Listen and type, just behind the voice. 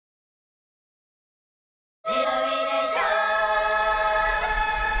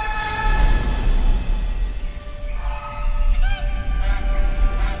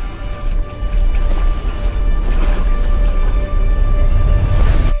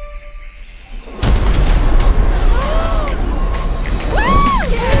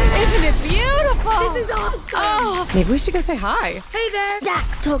Maybe we should go say hi. Hey there.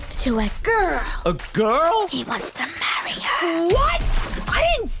 Dax talked to a girl. A girl? He wants to marry her. What? I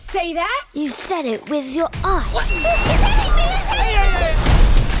didn't say that. You said it with your eyes. What? He's hitting me! He's hitting me!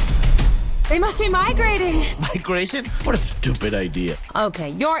 They must be migrating. Migration? What a stupid idea.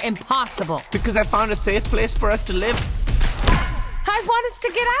 Okay, you're impossible. Because I found a safe place for us to live. I want us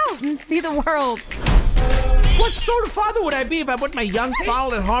to get out and see the world. What sort of father would I be if I put my young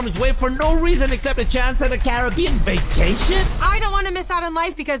fowl in harm's way for no reason except a chance at a Caribbean vacation? I don't want to miss out on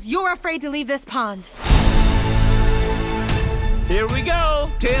life because you're afraid to leave this pond. Here we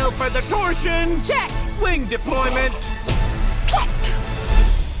go. Tail feather torsion. Check. Wing deployment. Check.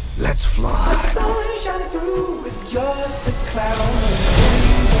 Let's fly. The sun shining through with just a cloud.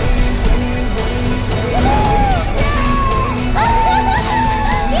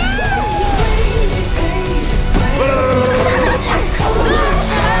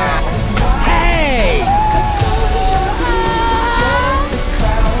 Hey!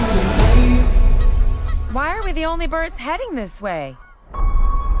 Why are we the only birds heading this way?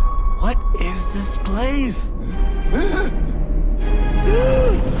 What is this place?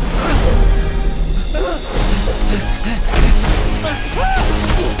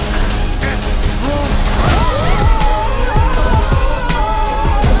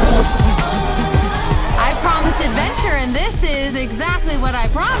 I promised adventure, and this is exactly what I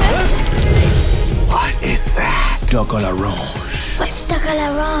promised. What is that? Duckling orange. What's the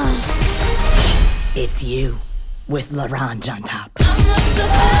color orange? It's you, with l'orange on top. Mom,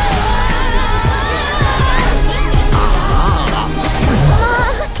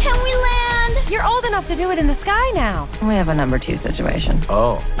 can we land? You're old enough to do it in the sky now. We have a number 2 situation.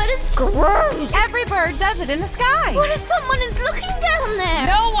 Oh. But it's gross. Every bird does it in the sky. What if someone is looking down there?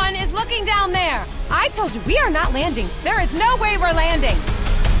 No one is looking down there. I told you, we are not landing. There is no way we're landing.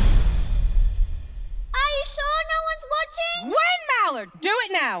 Are you sure no one's watching? Gwen, Mallard, do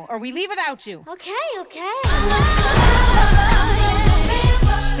it now, or we leave without you. Okay.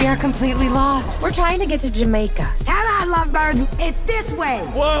 We are completely lost. We're trying to get to Jamaica. Come on, lovebirds, it's this way.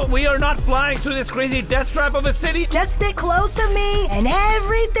 Whoa, we are not flying through this crazy death trap of a city. Just stick close to me, and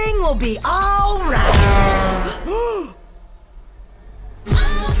everything will be all right.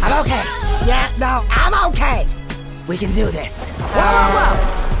 I'm okay. Yeah, no, I'm okay. We can do this. Whoa.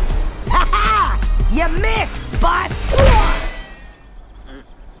 Ha ha! You missed, boss.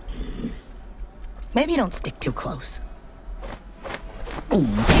 Maybe don't stick too close. People